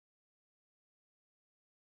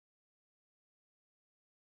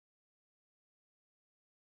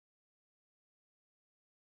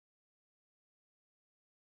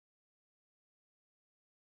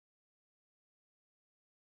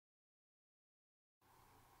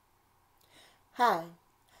Hi,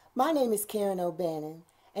 my name is Karen O'Bannon,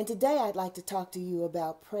 and today I'd like to talk to you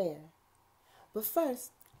about prayer. But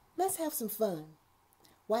first, let's have some fun.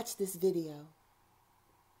 Watch this video.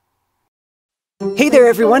 Hey there,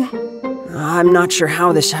 everyone! I'm not sure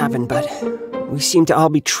how this happened, but we seem to all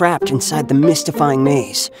be trapped inside the mystifying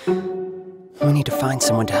maze. We need to find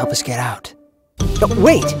someone to help us get out. Oh,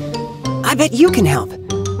 wait! I bet you can help!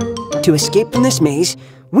 To escape from this maze,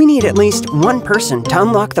 we need at least one person to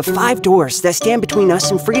unlock the 5 doors that stand between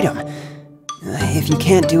us and freedom. If you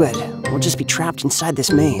can't do it, we'll just be trapped inside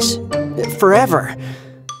this maze. Forever.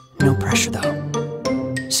 No pressure,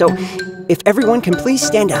 though. So, if everyone can please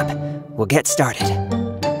stand up, we'll get started.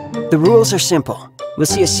 The rules are simple. We'll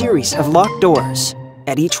see a series of locked doors.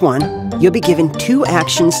 At each one, you'll be given 2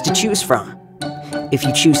 actions to choose from. If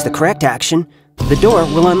you choose the correct action, the door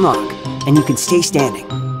will unlock, and you can stay standing.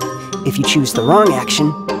 If you choose the wrong action,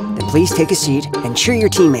 then please take a seat and cheer your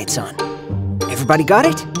teammates on. Everybody got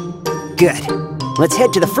it? Good. Let's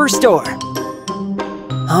head to the first door.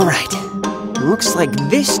 All right. Looks like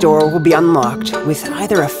this door will be unlocked with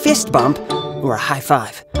either a fist bump or a high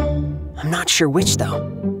five. I'm not sure which, though.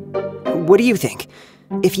 What do you think?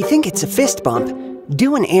 If you think it's a fist bump,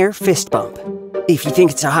 do an air fist bump. If you think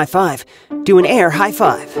it's a high five, do an air high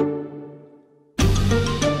five.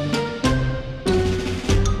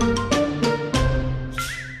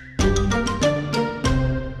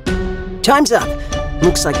 Time's up.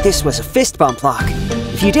 Looks like this was a fist bump lock.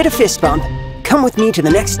 If you did a fist bump, come with me to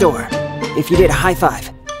the next door. If you did a high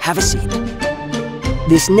five, have a seat.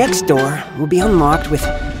 This next door will be unlocked with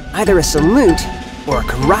either a salute or a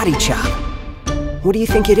karate chop. What do you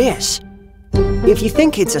think it is? If you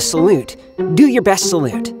think it's a salute, do your best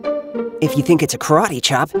salute. If you think it's a karate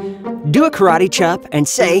chop, do a karate chop and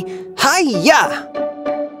say, Hi-ya!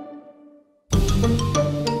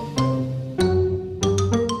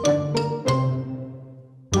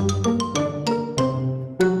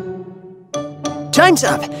 Time's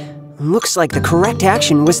up! Looks like the correct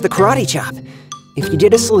action was the karate chop. If you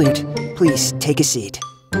did a salute, please take a seat.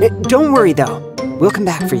 Don't worry though, we'll come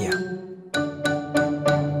back for you.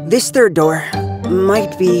 This third door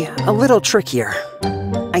might be a little trickier.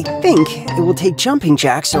 I think it will take jumping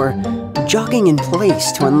jacks or jogging in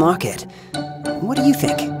place to unlock it. What do you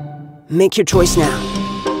think? Make your choice now.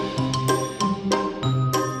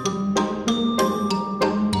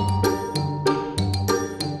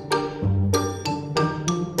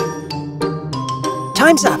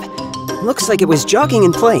 Time's up! Looks like it was jogging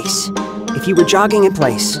in place. If you were jogging in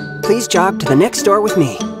place, please jog to the next door with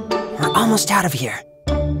me. We're almost out of here.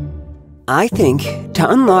 I think to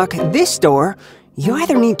unlock this door, you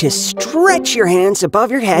either need to stretch your hands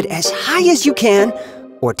above your head as high as you can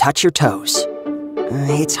or touch your toes.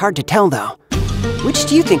 It's hard to tell though. Which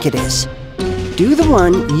do you think it is? Do the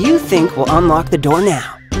one you think will unlock the door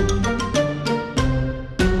now.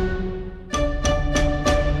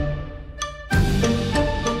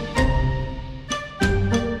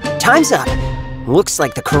 Time's up. Looks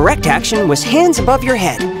like the correct action was hands above your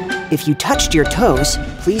head. If you touched your toes,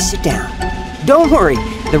 please sit down. Don't worry,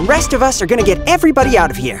 the rest of us are gonna get everybody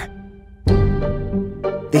out of here.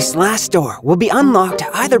 This last door will be unlocked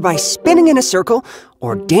either by spinning in a circle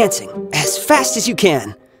or dancing as fast as you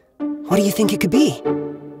can. What do you think it could be?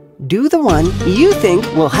 Do the one you think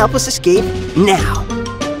will help us escape now.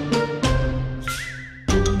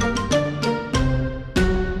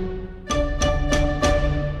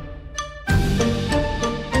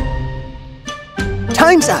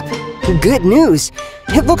 Time's up! Good news!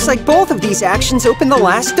 It looks like both of these actions open the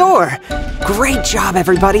last door. Great job,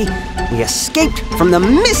 everybody! We escaped from the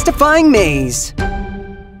mystifying maze!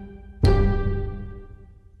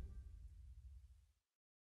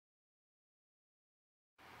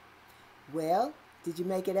 Well, did you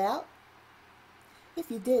make it out?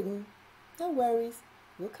 If you didn't, no worries.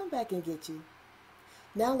 We'll come back and get you.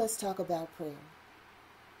 Now let's talk about prayer.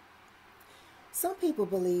 Some people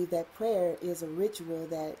believe that prayer is a ritual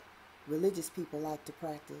that religious people like to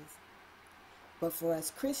practice. But for us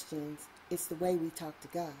Christians, it's the way we talk to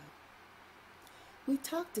God. We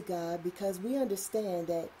talk to God because we understand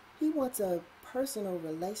that He wants a personal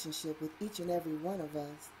relationship with each and every one of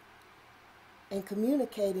us. And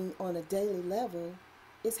communicating on a daily level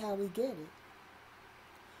is how we get it.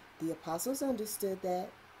 The apostles understood that.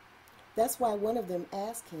 That's why one of them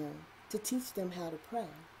asked Him to teach them how to pray.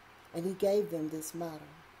 And He gave them this motto.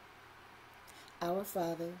 Our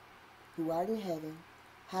Father, who art in heaven,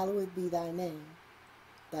 hallowed be thy name.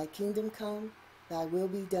 Thy kingdom come, thy will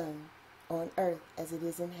be done, on earth as it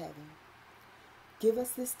is in heaven. Give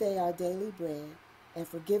us this day our daily bread, and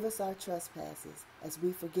forgive us our trespasses, as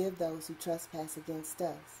we forgive those who trespass against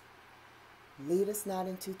us. Lead us not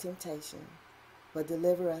into temptation, but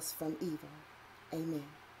deliver us from evil. Amen.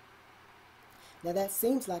 Now that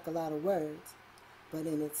seems like a lot of words, but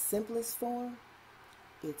in its simplest form,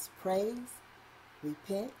 it's praise,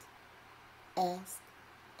 repent, ask,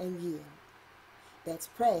 and yield. That's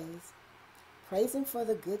praise, praise Him for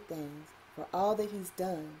the good things, for all that He's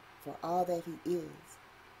done, for all that He is.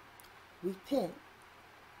 Repent,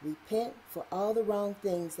 repent for all the wrong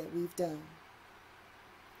things that we've done.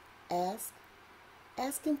 Ask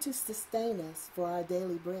Him to sustain us for our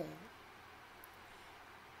daily bread.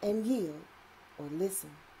 And yield, or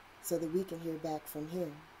listen, so that we can hear back from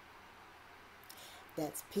Him.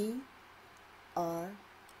 That's P-R-A-Y.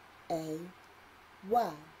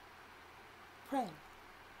 Pray.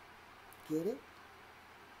 Get it?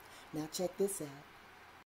 Now check this out.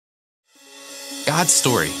 God's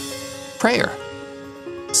story. Prayer.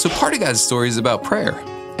 So part of God's story is about prayer,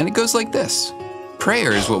 and it goes like this.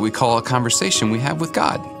 Prayer is what we call a conversation we have with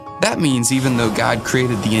God. That means even though God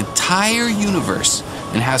created the entire universe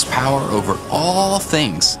and has power over all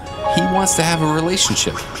things, He wants to have a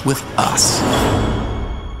relationship with us.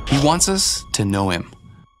 He wants us to know Him.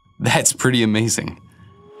 That's pretty amazing.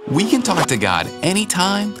 We can talk to God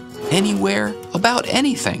anytime, anywhere, about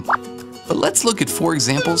anything. But let's look at 4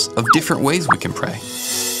 examples of different ways we can pray.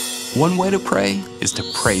 One way to pray is to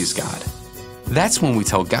praise God. That's when we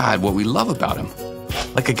tell God what we love about Him.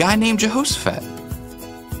 Like a guy named Jehoshaphat.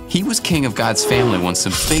 He was king of God's family when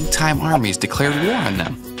some big-time armies declared war on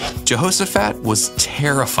them. Jehoshaphat was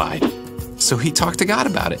terrified, so he talked to God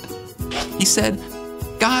about it. He said,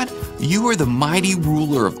 God, you are the mighty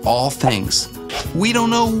ruler of all things. We don't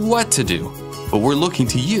know what to do, but we're looking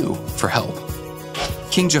to you for help.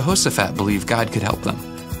 King Jehoshaphat believed God could help them.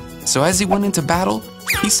 So as he went into battle,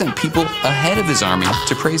 he sent people ahead of his army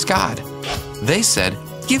to praise God. They said,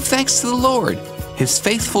 give thanks to the Lord. His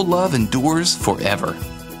faithful love endures forever.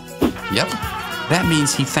 Yep, that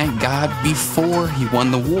means he thanked God before he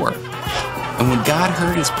won the war. And when God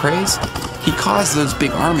heard his praise, he caused those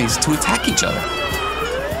big armies to attack each other.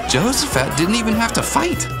 Jehoshaphat didn't even have to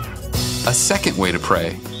fight. A second way to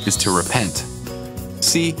pray is to repent.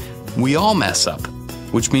 See, we all mess up,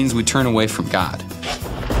 which means we turn away from God.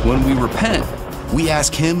 When we repent, we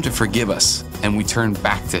ask Him to forgive us, and we turn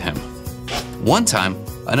back to Him. One time,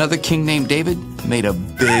 another king named David made a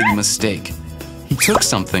big mistake. He took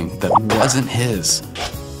something that wasn't his.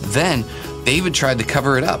 Then, David tried to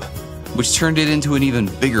cover it up, which turned it into an even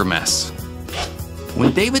bigger mess.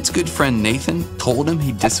 When David's good friend Nathan told him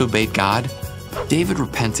he disobeyed God, David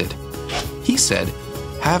repented. He said,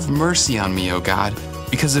 have mercy on me, O God,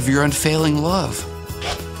 because of your unfailing love.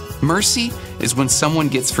 Mercy is when someone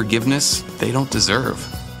gets forgiveness they don't deserve.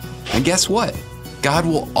 And guess what? God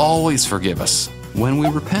will always forgive us when we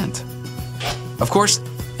repent. Of course,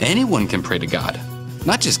 anyone can pray to God,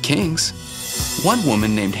 not just kings. One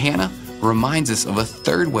woman named Hannah reminds us of a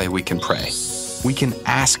third way we can pray. We can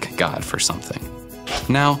ask God for something.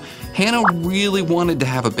 Now, Hannah really wanted to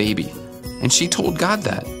have a baby, and she told God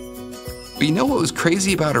that. But you know what was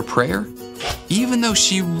crazy about her prayer? Even though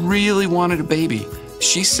she really wanted a baby,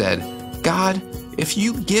 she said, God, if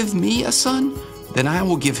you give me a son, then I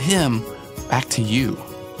will give him back to you.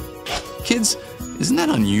 Kids, isn't that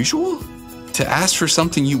unusual? To ask for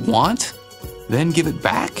something you want, then give it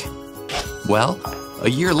back? Well, a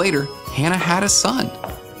year later, Hannah had a son,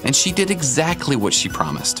 and she did exactly what she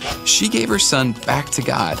promised. She gave her son back to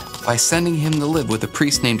God by sending him to live with a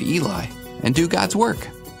priest named Eli and do God's work.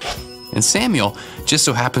 And Samuel just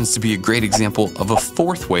so happens to be a great example of a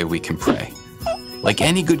fourth way we can pray. Like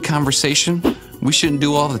any good conversation, we shouldn't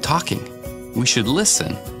do all the talking. We should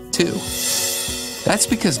listen, too. That's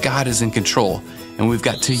because God is in control, and we've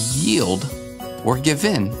got to yield or give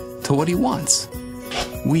in to what He wants.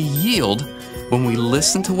 We yield when we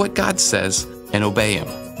listen to what God says and obey Him,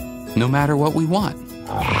 no matter what we want.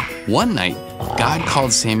 One night, God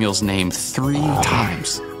called Samuel's name 3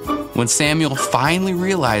 times. When Samuel finally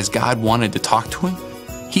realized God wanted to talk to him,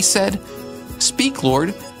 he said, "Speak,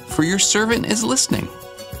 Lord, for your servant is listening."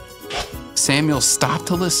 Samuel stopped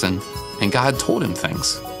to listen, and God told him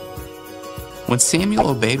things. When Samuel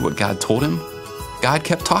obeyed what God told him, God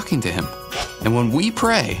kept talking to him. And when we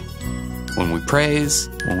pray, when we praise,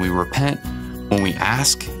 when we repent, when we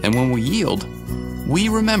ask, and when we yield, we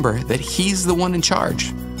remember that He's the one in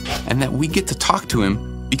charge, and that we get to talk to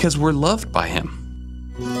Him because we're loved by Him.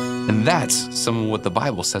 And that's some of what the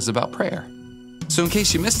Bible says about prayer. So in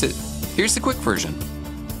case you missed it, here's the quick version.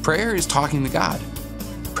 Prayer is talking to God.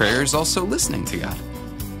 Prayer is also listening to God.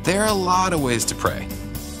 There are a lot of ways to pray.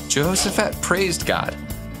 Jehoshaphat praised God.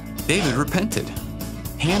 David repented.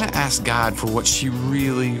 Hannah asked God for what she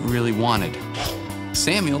really, really wanted.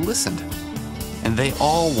 Samuel listened. And they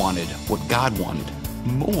all wanted what God wanted,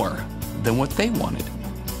 more than what they wanted.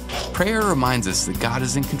 Prayer reminds us that God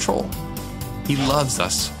is in control. He loves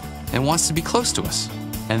us and wants to be close to us.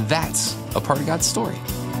 And that's a part of God's story.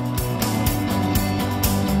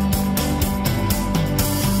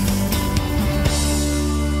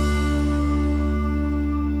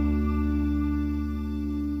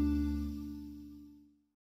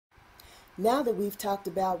 Now that we've talked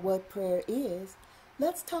about what prayer is,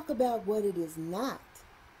 let's talk about what it is not.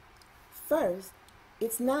 First,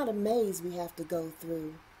 it's not a maze we have to go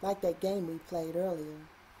through, like that game we played earlier.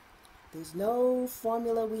 There's no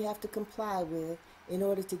formula we have to comply with in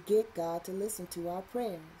order to get God to listen to our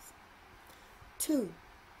prayers. 2,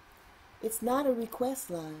 it's not a request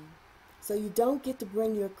line, so you don't get to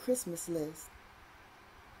bring your Christmas list.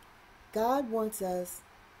 God wants us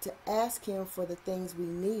to ask Him for the things we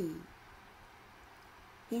need.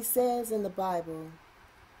 He says in the Bible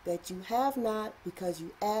that you have not because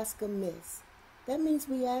you ask amiss. That means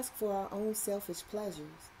we ask for our own selfish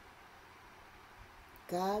pleasures.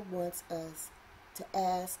 God wants us to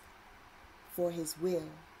ask for His will.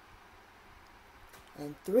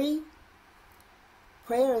 And 3,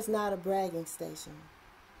 prayer is not a bragging station.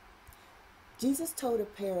 Jesus told a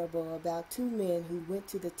parable about 2 men who went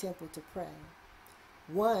to the temple to pray.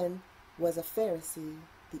 One was a Pharisee,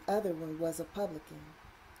 the other one was a publican.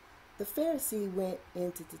 The Pharisee went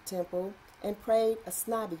into the temple and prayed a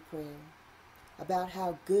snobby prayer about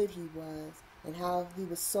how good he was and how he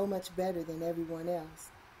was so much better than everyone else.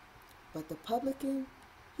 But the publican,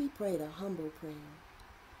 he prayed a humble prayer.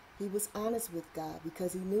 He was honest with God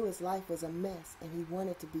because he knew his life was a mess and he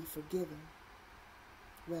wanted to be forgiven.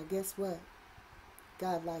 Well, guess what?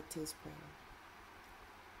 God liked his prayer.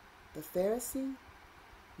 The Pharisee,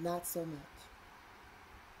 not so much.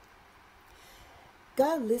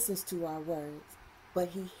 God listens to our words, but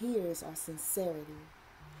He hears our sincerity.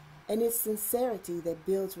 And it's sincerity that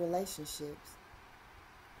builds relationships.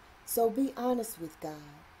 So be honest with God.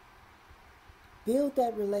 Build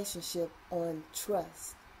that relationship on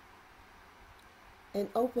trust. And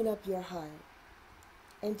open up your heart.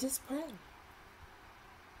 And just pray.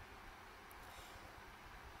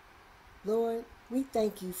 Lord, we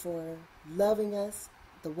thank You for loving us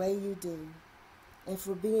the way You do, and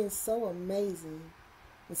for being so amazing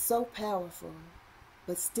and so powerful,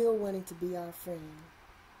 but still wanting to be our friend.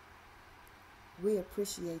 We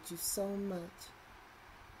appreciate You so much.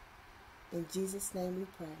 In Jesus' name we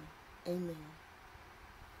pray. Amen.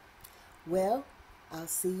 Well, I'll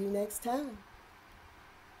see you next time.